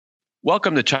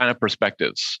Welcome to China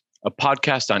Perspectives, a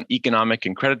podcast on economic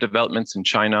and credit developments in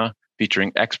China,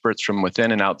 featuring experts from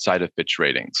within and outside of Fitch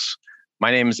Ratings.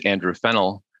 My name is Andrew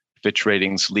Fennell, Fitch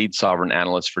Ratings lead sovereign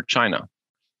analyst for China.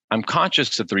 I'm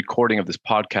conscious that the recording of this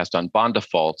podcast on bond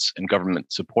defaults and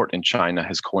government support in China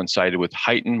has coincided with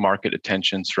heightened market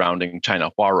attention surrounding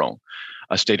China Huarong,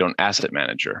 a state-owned asset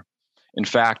manager. In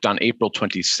fact, on April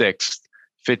 26th,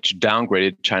 Fitch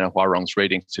downgraded China Huarong's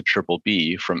ratings to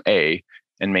BBB from A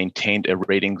and maintained a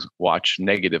ratings watch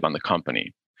negative on the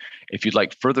company. If you'd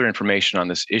like further information on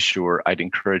this issuer, I'd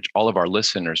encourage all of our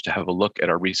listeners to have a look at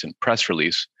our recent press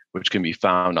release, which can be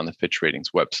found on the Fitch Ratings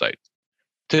website.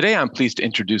 Today, I'm pleased to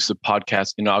introduce the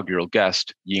podcast's inaugural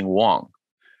guest, Ying Wang.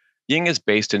 Ying is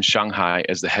based in Shanghai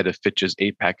as the head of Fitch's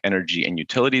APAC Energy and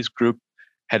Utilities Group,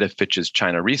 head of Fitch's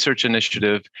China Research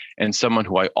Initiative, and someone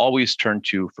who I always turn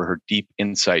to for her deep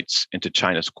insights into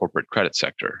China's corporate credit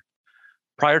sector.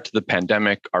 Prior to the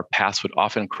pandemic, our paths would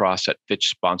often cross at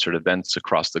Fitch-sponsored events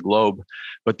across the globe.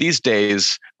 But these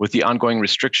days, with the ongoing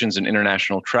restrictions in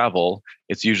international travel,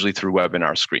 it's usually through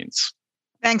webinar screens.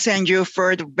 Thanks, Andrew,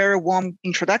 for the very warm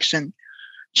introduction.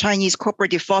 Chinese corporate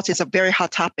default is a very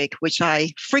hot topic, which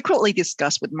I frequently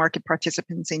discuss with market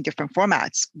participants in different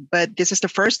formats. But this is the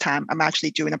first time I'm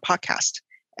actually doing a podcast.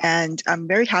 And I'm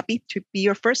very happy to be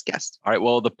your first guest. All right,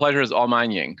 well, the pleasure is all mine,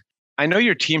 Ying. I know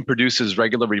your team produces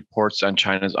regular reports on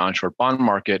China's onshore bond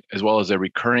market, as well as a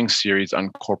recurring series on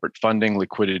corporate funding,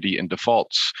 liquidity, and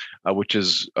defaults, which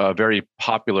is very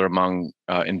popular among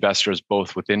investors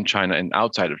both within China and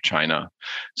outside of China.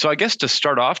 So I guess to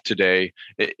start off today,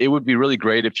 it would be really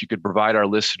great if you could provide our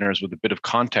listeners with a bit of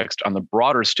context on the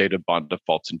broader state of bond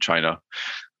defaults in China.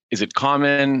 Is it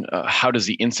common? How does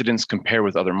the incidence compare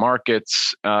with other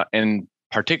markets? And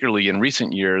particularly in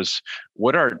recent years,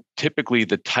 what are typically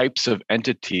the types of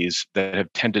entities that have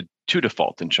tended to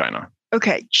default in China?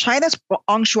 Okay, China's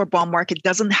onshore bond market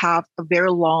doesn't have a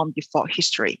very long default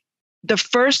history. The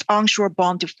first onshore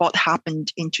bond default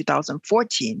happened in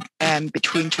 2014, and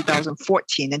between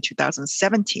 2014 and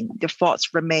 2017,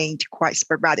 defaults remained quite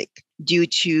sporadic due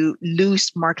to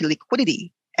loose market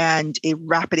liquidity and a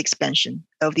rapid expansion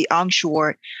of the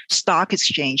onshore stock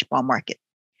exchange bond market.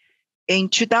 In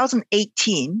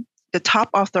 2018, the top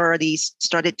authorities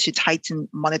started to tighten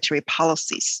monetary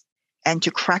policies and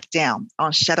to crack down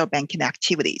on shadow banking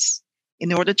activities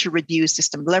in order to reduce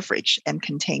system leverage and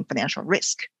contain financial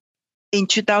risk. In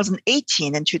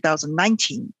 2018 and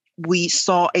 2019, we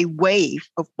saw a wave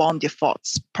of bond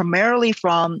defaults, primarily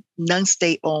from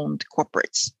non-state-owned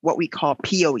corporates, what we call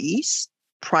POEs,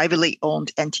 privately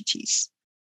owned entities.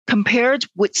 Compared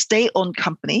with state-owned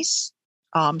companies,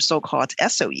 so-called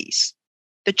SOEs,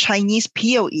 the Chinese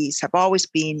POEs have always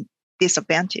been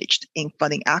disadvantaged in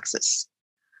funding access.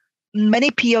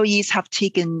 Many POEs have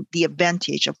taken the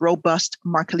advantage of robust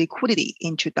market liquidity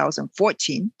in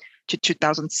 2014 to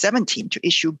 2017 to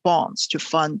issue bonds to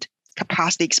fund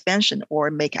capacity expansion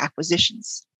or make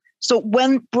acquisitions. So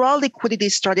when broad liquidity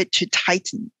started to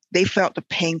tighten, they felt the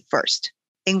pain first.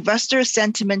 Investor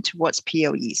sentiment towards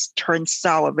POEs turned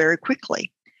sour very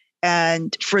quickly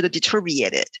and further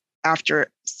deteriorated after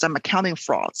some accounting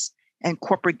frauds and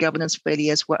corporate governance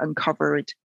failures were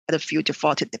uncovered at a few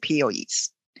defaulted POEs.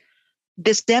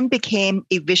 This then became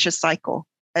a vicious cycle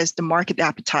as the market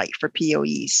appetite for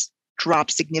POEs dropped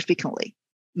significantly,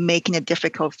 making it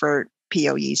difficult for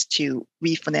POEs to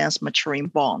refinance maturing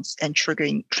bonds and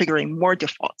triggering more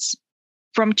defaults.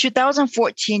 From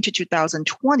 2014 to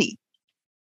 2020,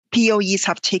 POEs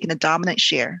have taken a dominant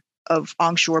share of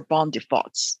onshore bond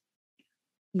defaults.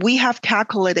 We have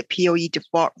calculated POE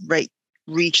default rate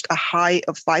reached a high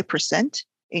of 5%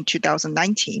 in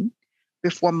 2019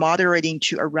 before moderating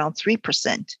to around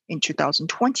 3% in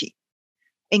 2020.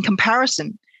 In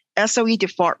comparison, SOE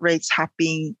default rates have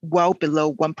been well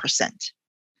below 1%.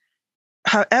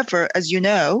 However, as you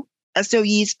know,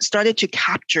 SOEs started to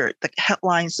capture the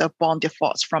headlines of bond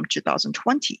defaults from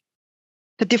 2020.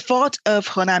 The default of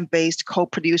Henan-based coal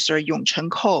producer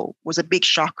Yongcheng Coal was a big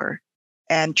shocker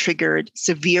and triggered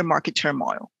severe market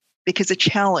turmoil because it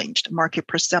challenged market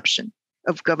perception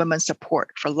of government support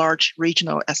for large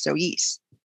regional SOEs.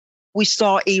 We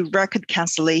saw a record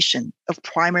cancellation of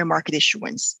primary market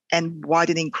issuance and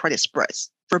widening credit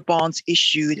spreads for bonds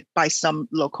issued by some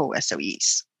local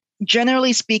SOEs.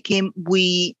 Generally speaking,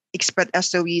 we expect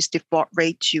SOEs default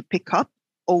rate to pick up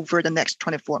over the next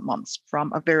 24 months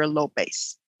from a very low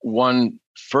base. One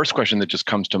first question that just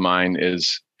comes to mind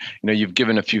is, you've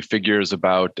given a few figures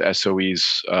about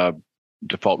SOEs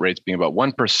default rates being about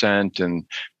 1% and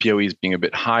POEs being a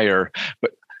bit higher.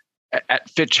 But at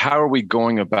Fitch, how are we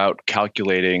going about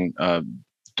calculating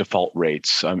default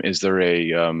rates? Is there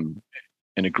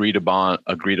an agreed upon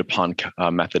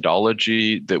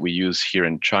methodology that we use here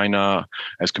in China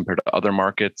as compared to other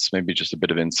markets? Maybe just a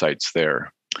bit of insights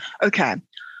there. Okay.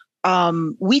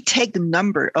 We take the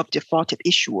number of defaulted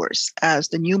issuers as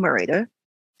the numerator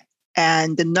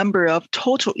and the number of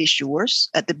total issuers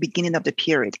at the beginning of the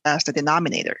period as the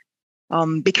denominator.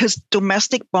 Because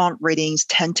domestic bond ratings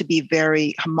tend to be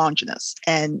very homogeneous,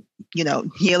 and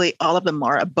nearly all of them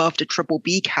are above the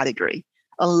BBB category,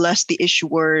 unless the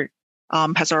issuer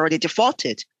has already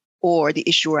defaulted or the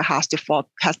issuer has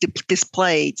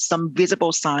displayed some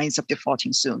visible signs of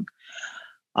defaulting soon.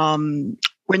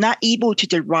 We're not able to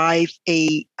derive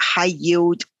a high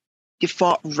yield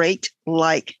default rate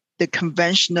like the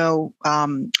conventional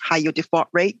high yield default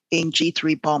rate in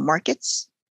G3 bond markets.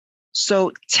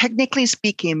 So technically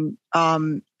speaking,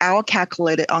 our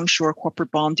calculated onshore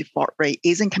corporate bond default rate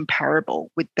isn't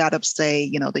comparable with that of, say,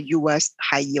 the US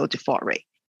high yield default rate.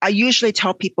 I usually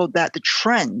tell people that the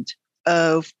trend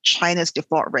of China's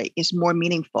default rate is more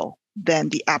meaningful than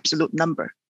the absolute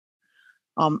number.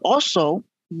 Also,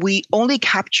 we only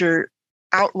capture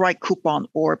outright coupon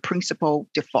or principal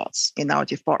defaults in our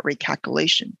default rate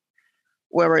calculation,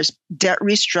 whereas debt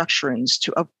restructurings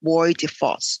to avoid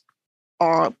defaults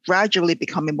are gradually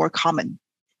becoming more common.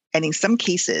 And in some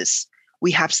cases,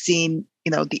 we have seen,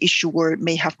 the issuer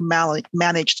may have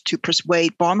managed to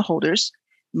persuade bondholders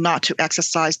not to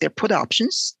exercise their put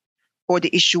options, or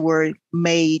the issuer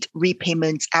made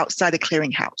repayments outside the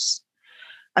clearinghouse.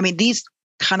 I mean, these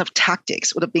kind of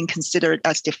tactics would have been considered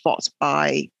as defaults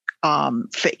by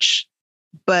Fitch.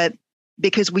 But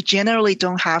because we generally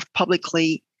don't have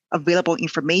publicly available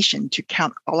information to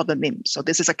count all of them in, so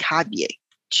this is a caveat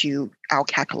to our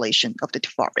calculation of the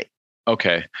default rate.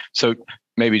 Okay. So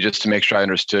maybe just to make sure I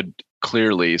understood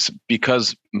clearly,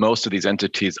 because most of these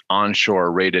entities onshore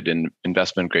are rated in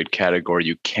investment grade category,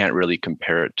 you can't really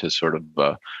compare it to sort of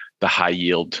the high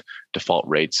yield default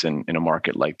rates in a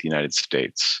market like the United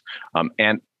States.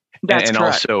 And That's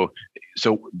correct. Also,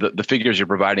 so the figures you're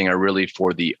providing are really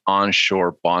for the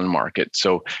onshore bond market.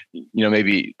 So,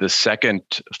 maybe the second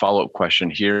follow-up question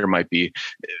here might be,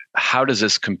 how does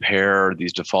this compare,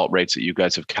 these default rates that you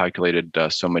guys have calculated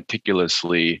so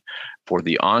meticulously for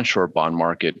the onshore bond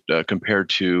market compared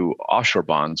to offshore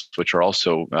bonds, which are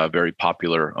also very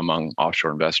popular among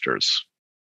offshore investors?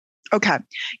 Okay.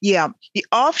 Yeah. The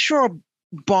offshore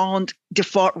bond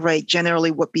default rate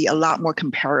generally would be a lot more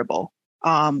comparable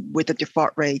with the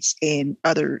default rates in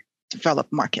other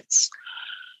developed markets.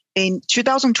 In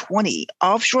 2020,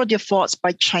 offshore defaults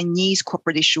by Chinese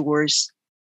corporate issuers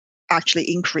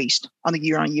actually increased on a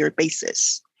year-on-year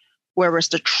basis, whereas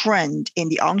the trend in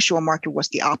the onshore market was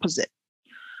the opposite.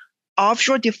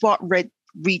 Offshore default rate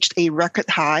reached a record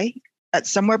high at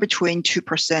somewhere between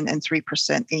 2% and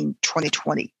 3% in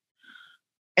 2020.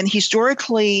 And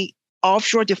historically,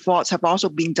 offshore defaults have also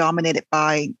been dominated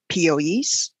by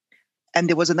POEs, and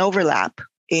there was an overlap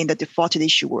in the defaulted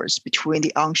issuers between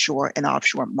the onshore and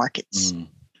offshore markets.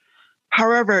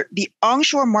 However, the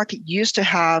onshore market used to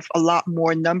have a lot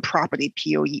more non-property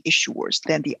POE issuers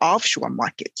than the offshore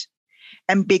market.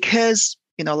 And because,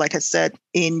 like I said,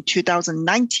 in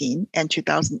 2019 and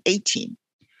 2018,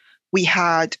 we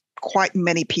had quite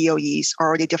many POEs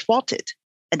already defaulted,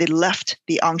 and they left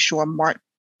the onshore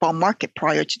bond market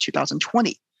prior to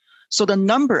 2020. So the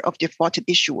number of defaulted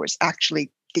issuers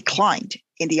actually declined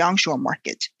in the onshore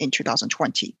market in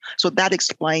 2020. So that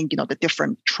explained, the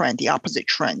different trend, the opposite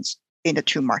trends in the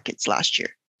two markets last year.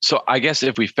 So I guess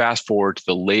if we fast forward to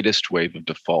the latest wave of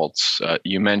defaults,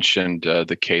 you mentioned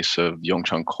the case of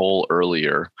Yongchang Coal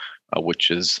earlier, which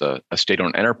is a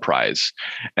state-owned enterprise.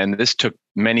 And this took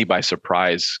many by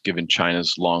surprise, given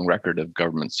China's long record of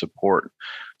government support.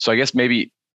 So I guess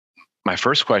maybe my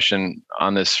first question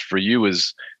on this for you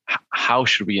is, how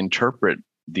should we interpret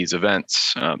these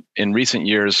events? In recent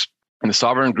years, in the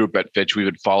sovereign group at Fitch, we've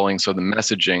been following the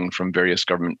messaging from various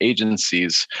government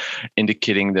agencies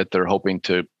indicating that they're hoping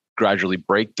to gradually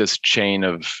break this chain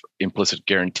of implicit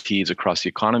guarantees across the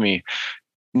economy.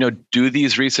 Do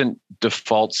these recent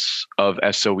defaults of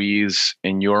SOEs,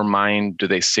 in your mind, do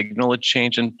they signal a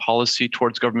change in policy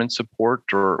towards government support,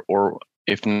 or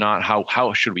if not,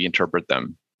 how should we interpret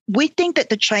them? We think that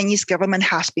the Chinese government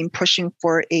has been pushing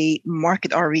for a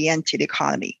market-oriented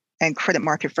economy and credit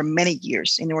market for many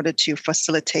years in order to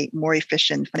facilitate more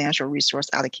efficient financial resource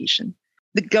allocation.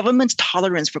 The government's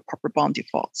tolerance for corporate bond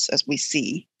defaults, as we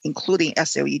see, including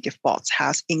SOE defaults,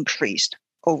 has increased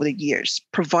over the years,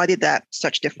 provided that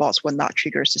such defaults will not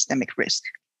trigger systemic risk.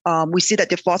 We see that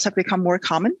defaults have become more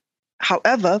common.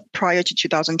 However, prior to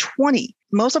 2020,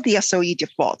 most of the SOE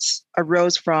defaults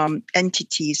arose from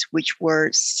entities which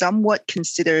were somewhat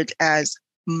considered as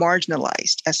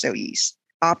marginalized SOEs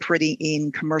operating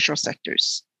in commercial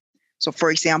sectors. So, for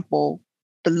example,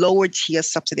 the lower tier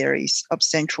subsidiaries of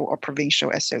central or provincial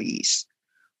SOEs,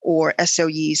 or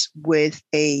SOEs with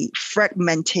a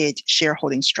fragmented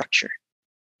shareholding structure.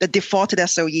 The defaulted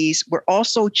SOEs were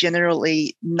also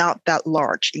generally not that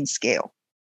large in scale.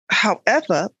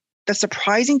 However, the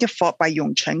surprising default by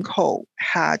Yongchen Co.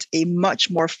 had a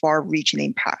much more far-reaching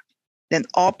impact than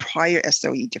all prior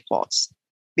SOE defaults,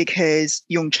 because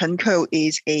Yongchen Co.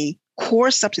 is a core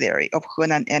subsidiary of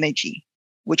Henan Energy,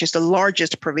 which is the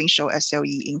largest provincial SOE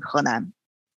in Henan.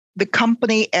 The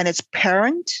company and its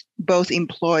parent both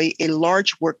employ a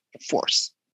large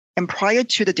workforce. And prior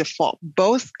to the default,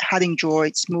 both had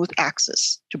enjoyed smooth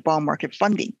access to bond market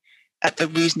funding at a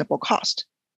reasonable cost.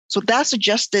 So that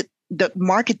suggested the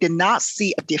market did not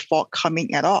see a default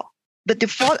coming at all. The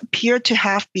default appeared to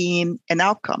have been an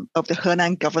outcome of the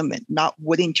Henan government not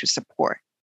willing to support,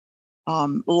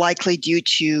 likely due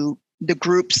to the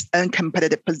group's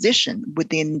uncompetitive position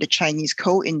within the Chinese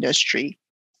coal industry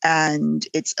and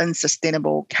its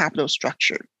unsustainable capital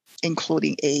structure,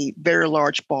 including a very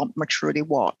large bond maturity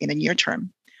wall in the near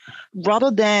term, rather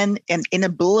than an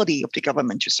inability of the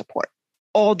government to support.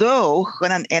 Although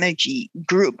Henan Energy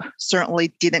Group certainly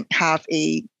didn't have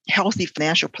a healthy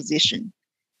financial position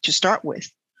to start with,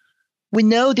 we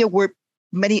know there were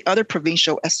many other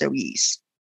provincial SOEs,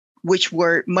 which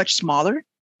were much smaller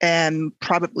and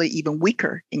probably even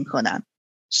weaker in Henan.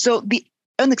 So the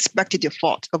unexpected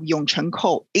default of Yongchen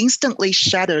Co. instantly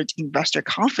shattered investor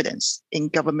confidence in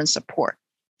government support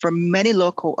for many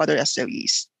local other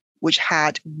SOEs, which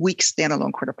had weak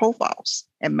standalone credit profiles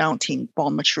and mounting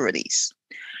bond maturities.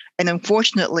 And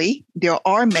unfortunately, there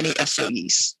are many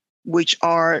SOEs which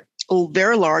are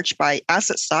very large by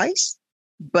asset size,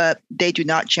 but they do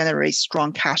not generate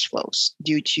strong cash flows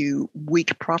due to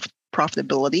weak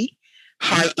profitability,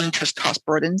 high interest cost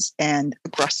burdens, and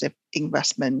aggressive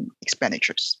investment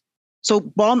expenditures. So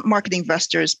bond market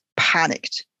investors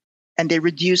panicked and they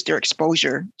reduced their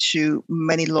exposure to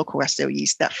many local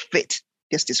SOEs that fit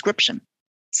this description.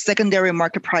 Secondary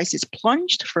market prices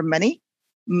plunged for many,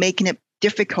 making it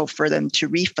difficult for them to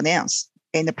refinance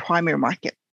in the primary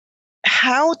market.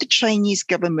 How the Chinese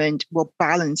government will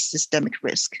balance systemic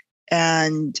risk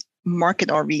and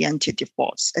market-oriented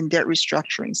defaults and debt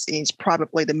restructurings is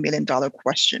probably the million-dollar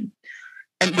question.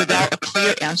 And without a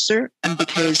clear answer, and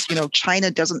because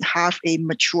China doesn't have a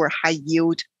mature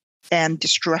high-yield and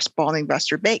distressed bond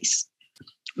investor base,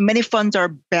 many funds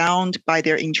are bound by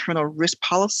their internal risk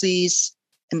policies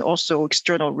and also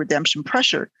external redemption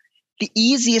pressure. The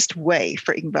easiest way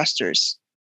for investors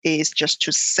is just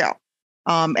to sell.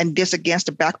 And this against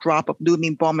the backdrop of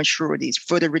looming bond maturities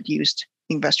further reduced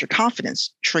investor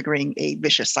confidence, triggering a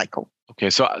vicious cycle. Okay,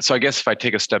 so I guess if I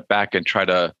take a step back and try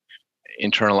to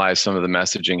internalize some of the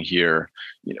messaging here,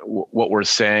 what we're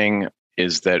saying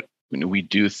is that we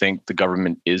do think the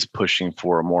government is pushing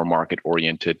for a more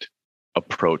market-oriented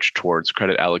approach towards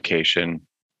credit allocation.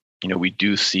 We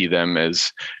do see them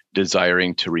as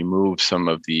desiring to remove some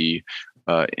of the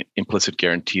implicit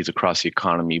guarantees across the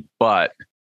economy, but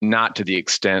not to the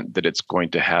extent that it's going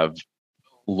to have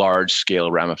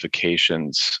large-scale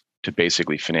ramifications to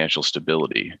basically financial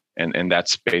stability. And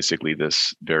that's basically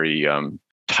this very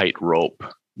tight rope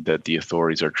that the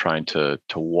authorities are trying to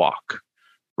walk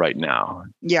right now.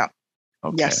 Yeah.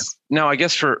 Okay. Yes. Now, I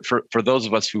guess for those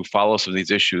of us who follow some of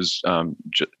these issues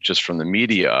just from the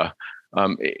media,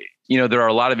 there are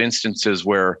a lot of instances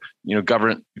where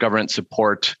government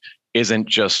support isn't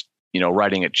just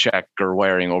writing a check or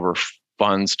wiring over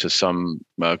funds to some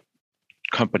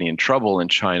company in trouble in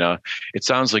China. It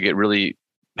sounds like it really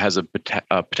has a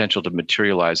potential to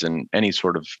materialize in many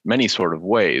sort of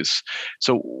ways.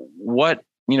 So what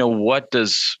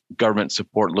does government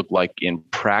support look like in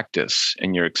practice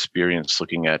in your experience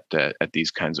looking at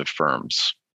these kinds of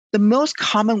firms? The most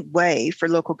common way for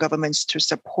local governments to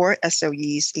support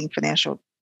SOEs in financial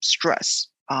stress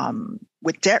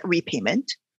with debt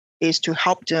repayment is to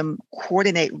help them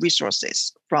coordinate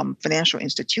resources from financial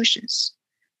institutions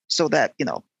so that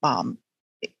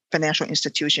financial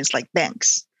institutions like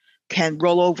banks can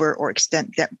roll over or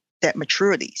extend debt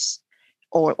maturities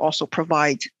or also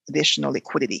provide additional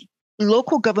liquidity.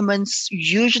 Local governments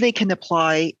usually can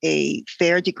apply a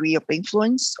fair degree of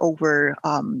influence over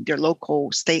their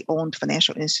local state-owned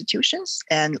financial institutions.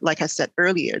 And like I said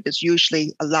earlier, there's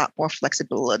usually a lot more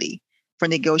flexibility for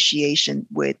negotiation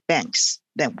with banks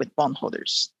than with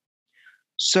bondholders.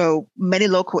 So many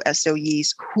local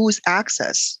SOEs whose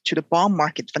access to the bond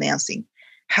market financing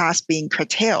has been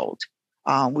curtailed,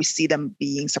 we see them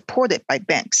being supported by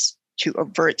banks to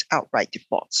avert outright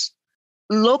defaults.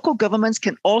 Local governments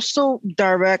can also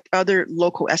direct other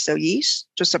local SOEs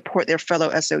to support their fellow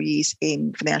SOEs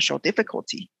in financial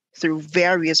difficulty through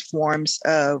various forms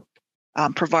of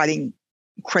providing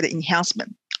credit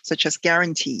enhancement, such as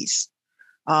guarantees,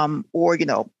 or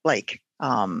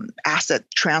asset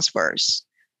transfers,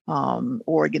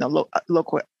 or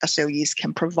local SOEs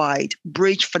can provide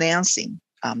bridge financing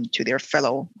to their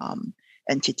fellow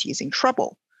entities in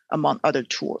trouble, among other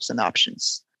tools and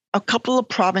options. A couple of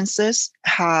provinces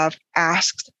have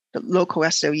asked the local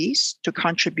SOEs to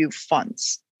contribute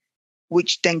funds,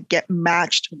 which then get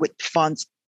matched with funds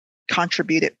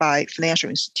contributed by financial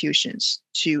institutions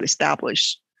to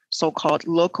establish so-called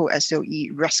local SOE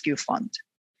rescue fund.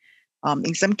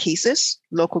 In some cases,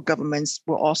 local governments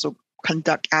will also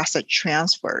conduct asset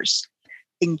transfers,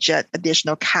 inject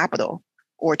additional capital,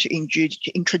 or to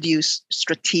introduce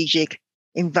strategic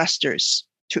investors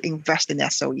to invest in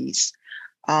SOEs.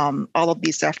 All of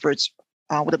these efforts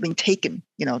would have been taken,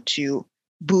 to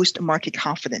boost market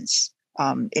confidence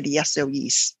in the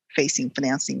SOEs facing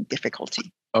financing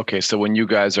difficulty. Okay, so when you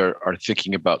guys are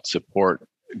thinking about support,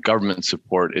 government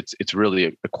support, it's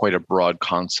really quite a broad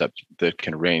concept that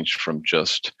can range from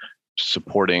just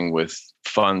supporting with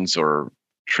funds or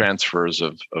transfers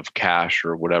of cash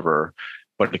or whatever,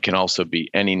 but it can also be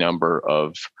any number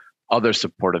of other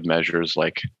supportive measures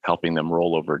like helping them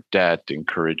roll over debt,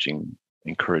 encouraging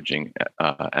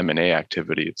M&A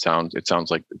activity. It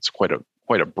sounds like it's quite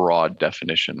a broad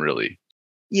definition, really.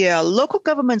 Yeah, local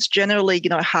governments generally,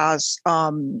 has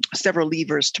several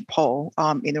levers to pull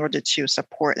in order to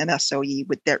support an SOE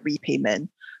with debt repayment.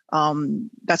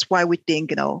 That's why we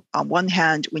think, on one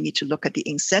hand, we need to look at the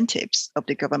incentives of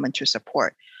the government to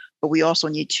support, but we also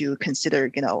need to consider,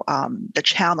 the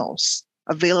channels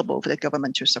available for the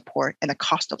government to support and the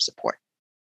cost of support.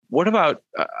 What about,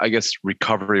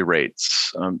 recovery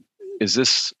rates? Is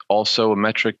this also a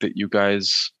metric that you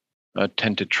guys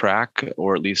tend to track,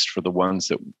 or at least for the ones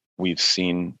that we've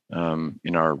seen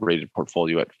in our rated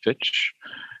portfolio at Fitch?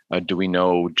 Do we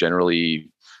know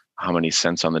generally how many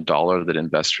cents on the dollar that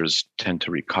investors tend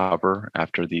to recover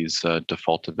after these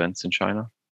default events in China?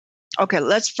 Okay,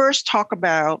 let's first talk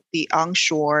about the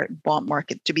onshore bond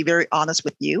market. To be very honest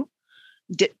with you,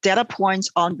 data points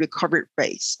on recovery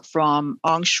rates from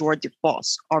onshore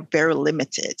defaults are very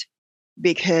limited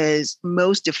because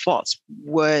most defaults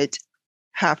would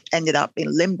have ended up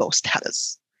in limbo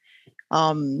status.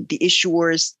 The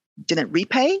issuers didn't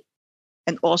repay,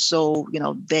 and also,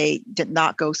 they did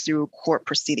not go through court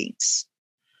proceedings.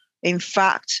 In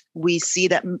fact, we see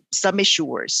that some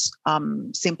issuers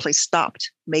simply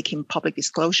stopped making public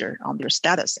disclosure on their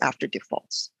status after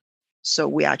defaults. So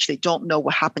we actually don't know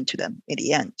what happened to them in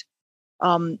the end.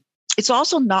 It's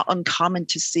also not uncommon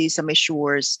to see some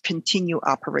issuers continue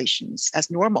operations as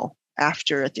normal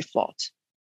after a default.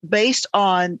 Based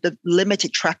on the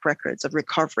limited track records of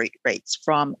recovery rates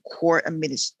from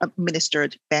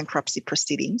court-administered bankruptcy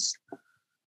proceedings,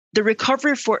 the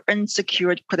recovery for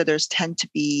unsecured creditors tend to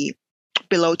be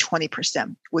below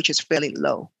 20%, which is fairly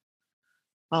low.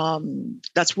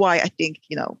 That's why I think,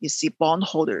 you see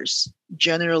bondholders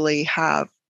generally have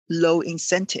low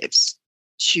incentives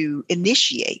to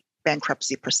initiate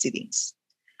bankruptcy proceedings.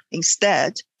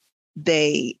 Instead,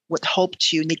 they would hope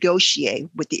to negotiate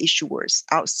with the issuers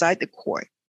outside the court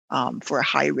for a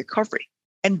higher recovery.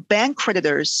 And bank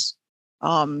creditors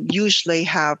usually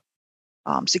have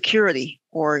security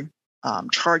or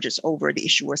charges over the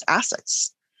issuer's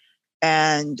assets.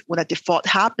 And when a default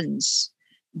happens,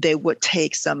 they would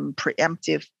take some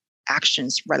preemptive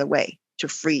actions right away to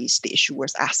freeze the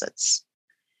issuer's assets.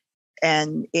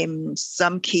 And in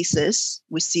some cases,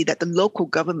 we see that the local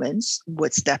governments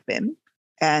would step in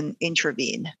and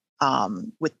intervene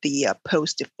with the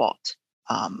post-default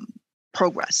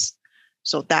progress.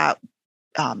 So that,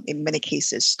 in many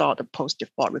cases, start the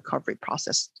post-default recovery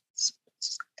process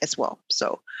as well.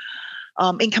 So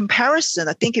in comparison,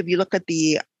 I think if you look at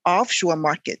the offshore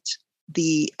market,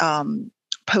 the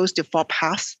post-default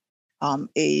path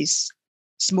is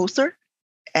smoother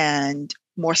and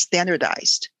more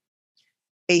standardized.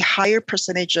 A higher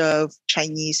percentage of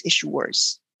Chinese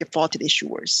issuers, defaulted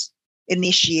issuers,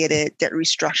 initiated debt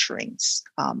restructurings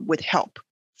with help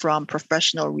from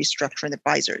professional restructuring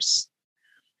advisors.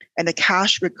 And the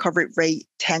cash recovery rate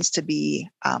tends to be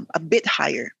a bit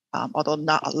higher, although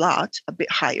not a lot, a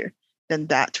bit higher than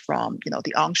that from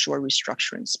the onshore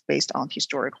restructurings based on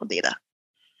historical data.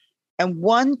 And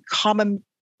one common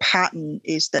pattern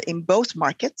is that in both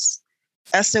markets,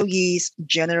 SOEs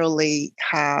generally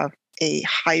have a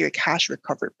higher cash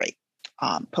recovery rate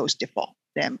post-default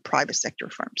than private sector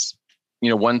firms.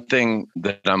 One thing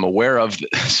that I'm aware of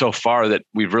so far that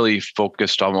we've really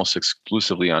focused almost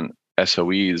exclusively on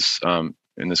SOEs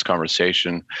in this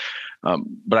conversation,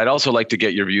 but I'd also like to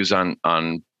get your views on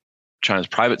China's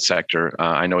private sector.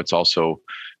 I know it's also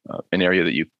an area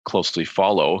that you closely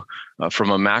follow.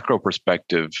 From a macro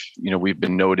perspective, we've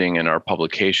been noting in our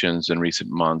publications in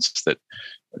recent months that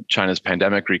China's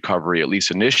pandemic recovery, at least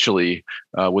initially,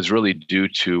 was really due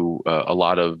to a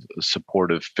lot of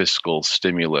supportive fiscal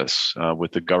stimulus,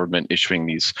 with the government issuing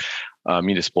these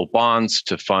municipal bonds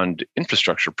to fund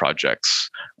infrastructure projects.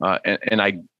 And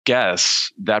I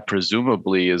guess that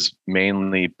presumably is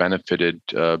mainly benefited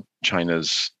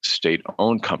China's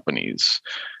state-owned companies.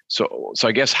 So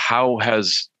I guess how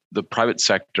has the private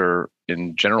sector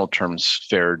in general terms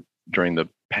fared during the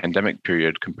pandemic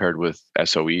period compared with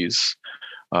SOEs?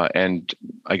 And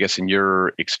I guess in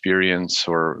your experience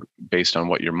or based on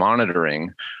what you're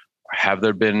monitoring, have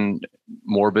there been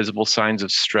more visible signs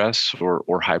of stress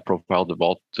or high-profile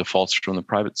defaults from the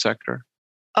private sector?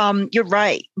 You're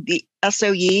right. The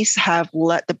SOEs have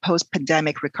led the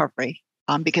post-pandemic recovery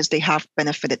because they have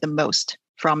benefited the most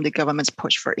from the government's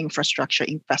push for infrastructure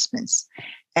investments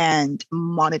and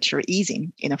monetary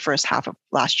easing in the first half of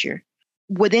last year.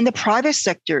 Within the private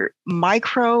sector,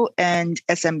 micro and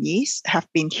SMEs have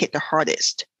been hit the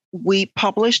hardest. We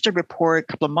published a report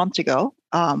a couple of months ago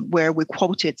where we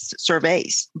quoted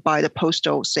surveys by the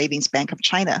Postal Savings Bank of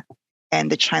China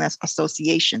and the China's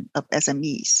Association of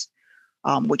SMEs,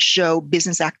 which show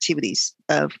business activities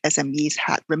of SMEs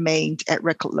had remained at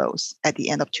record lows at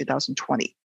the end of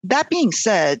 2020. That being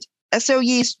said,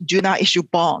 SOEs do not issue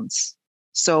bonds.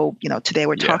 So, today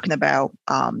we're talking about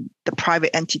the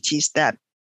private entities that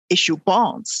issue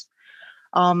bonds.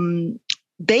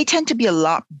 They tend to be a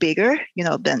lot bigger,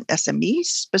 than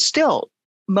SMEs, but still,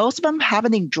 most of them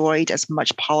haven't enjoyed as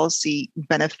much policy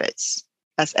benefits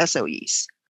as SOEs.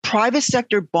 Private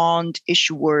sector bond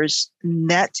issuers'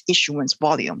 net issuance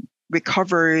volume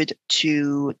recovered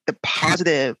to the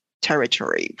positive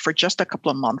territory for just a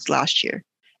couple of months last year,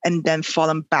 and then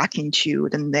fallen back into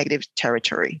the negative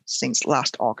territory since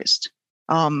last August.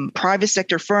 Private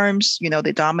sector firms,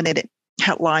 they dominated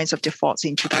headlines of defaults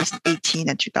in 2018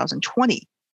 and 2020.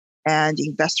 And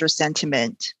investor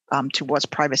sentiment towards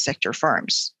private sector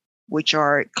firms, which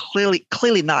are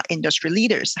clearly not industry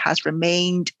leaders, has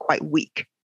remained quite weak.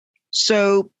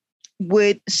 So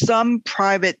with some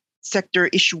private sector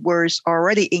issuers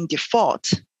already in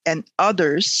default and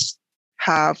others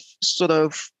have sort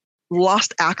of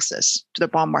lost access to the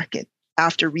bond market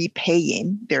after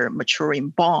repaying their maturing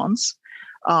bonds,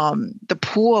 the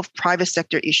pool of private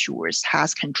sector issuers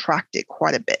has contracted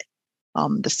quite a bit.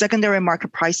 The secondary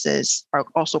market prices are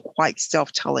also quite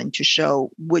self-telling to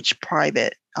show which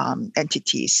private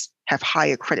entities have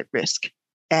higher credit risk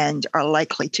and are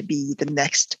likely to be the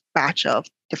next batch of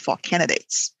default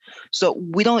candidates. So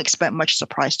we don't expect much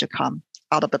surprise to come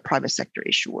out of the private sector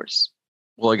issuers.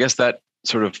 Well, I guess that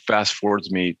sort of fast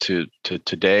forwards me to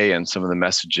today and some of the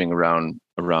messaging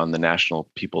around the National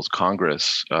People's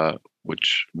Congress,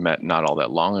 which met not all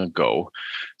that long ago.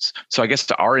 So I guess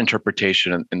our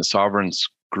interpretation in the Sovereigns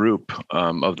group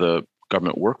of the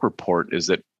government work report is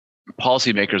that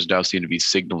policymakers now seem to be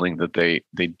signaling that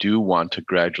they do want to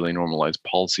gradually normalize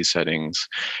policy settings,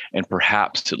 and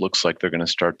perhaps it looks like they're going to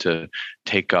start to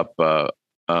take up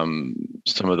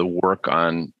some of the work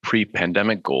on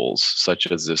pre-pandemic goals, such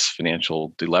as this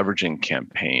financial deleveraging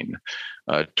campaign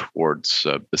towards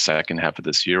the second half of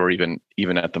this year, or even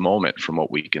at the moment, from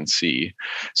what we can see.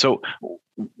 So,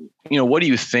 what do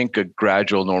you think a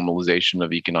gradual normalization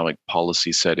of economic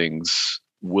policy settings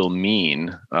will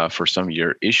mean for some of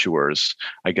your issuers,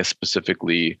 I guess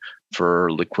specifically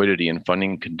for liquidity and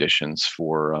funding conditions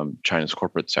for China's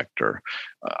corporate sector?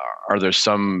 Are there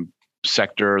some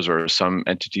sectors or some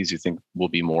entities you think will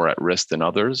be more at risk than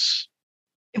others?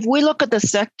 If we look at the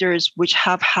sectors which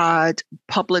have had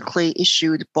publicly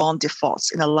issued bond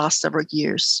defaults in the last several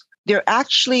years, there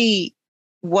actually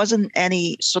wasn't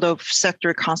any sort of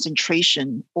sector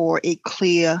concentration or a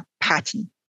clear pattern,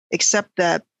 except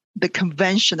that the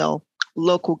conventional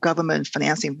local government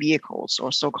financing vehicles,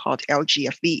 or so-called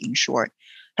LGFV in short,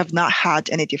 have not had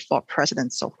any default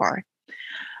precedents so far.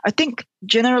 I think,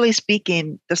 generally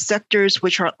speaking, the sectors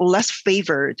which are less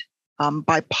favored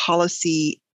by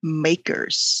policy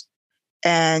makers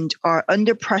and are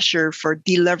under pressure for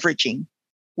deleveraging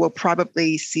will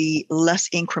probably see less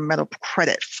incremental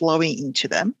credit flowing into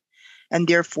them, and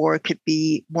therefore could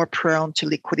be more prone to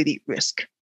liquidity risk.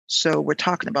 So we're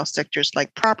talking about sectors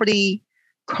like property,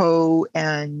 coal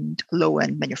and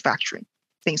low-end manufacturing,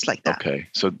 things like that. Okay.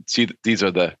 So see, these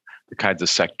are the kinds of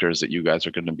sectors that you guys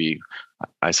are going to be,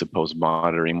 I suppose,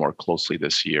 monitoring more closely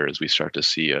this year as we start to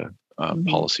see a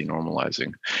policy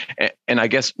normalizing. And I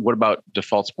guess, what about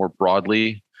defaults more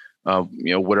broadly?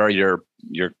 What are your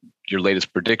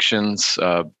latest predictions?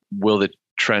 Will the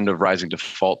trend of rising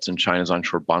defaults in China's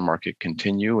onshore bond market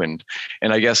continue? And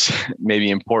I guess maybe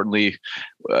importantly,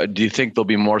 do you think there'll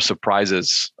be more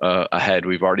surprises ahead?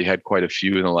 We've already had quite a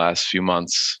few in the last few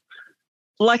months.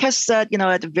 Like I said,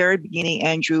 at the very beginning,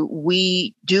 Andrew,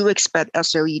 we do expect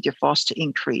SOE defaults to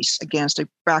increase against a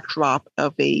backdrop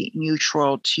of a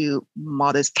neutral to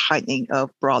modest tightening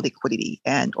of broad liquidity,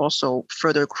 and also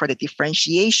further credit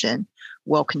differentiation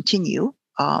will continue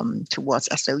towards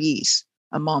SOEs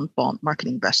among bond market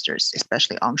investors,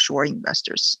 especially onshore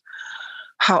investors.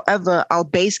 However, our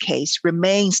base case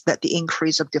remains that the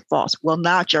increase of defaults will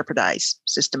not jeopardize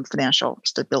system financial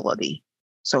stability.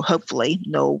 So hopefully,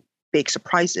 no big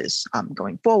surprises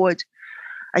going forward.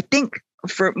 I think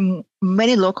for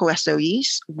many local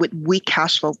SOEs with weak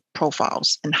cash flow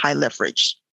profiles and high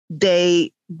leverage,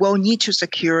 they will need to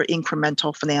secure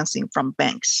incremental financing from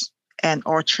banks and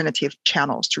alternative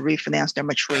channels to refinance their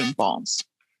maturing bonds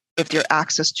if their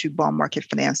access to bond market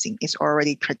financing is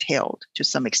already curtailed to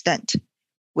some extent,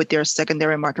 with their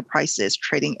secondary market prices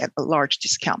trading at a large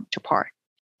discount to par.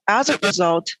 As a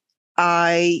result,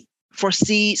 I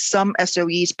foresee some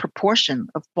SOEs' proportion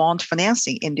of bond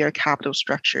financing in their capital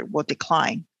structure will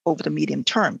decline over the medium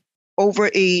term. Over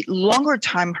a longer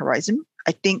time horizon,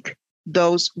 I think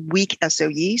those weak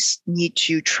SOEs need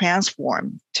to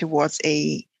transform towards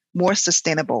a more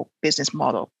sustainable business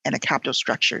model and a capital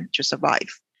structure to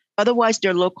survive. Otherwise,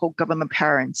 their local government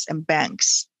parents and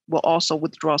banks will also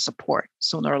withdraw support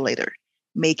sooner or later,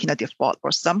 making a default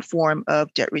or some form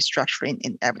of debt restructuring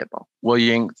inevitable. Well,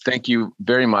 Ying, thank you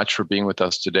very much for being with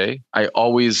us today. I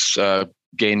always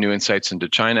gain new insights into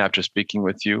China after speaking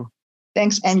with you.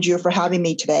 Thanks, Andrew, for having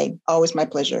me today. Always my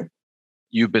pleasure.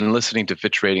 You've been listening to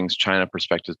Fitch Ratings China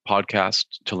Perspectives podcast.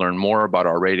 To learn more about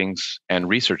our ratings and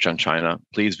research on China,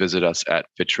 please visit us at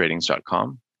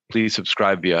fitchratings.com. Please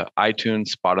subscribe via iTunes,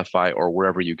 Spotify, or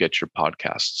wherever you get your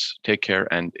podcasts. Take care,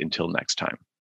 and until next time.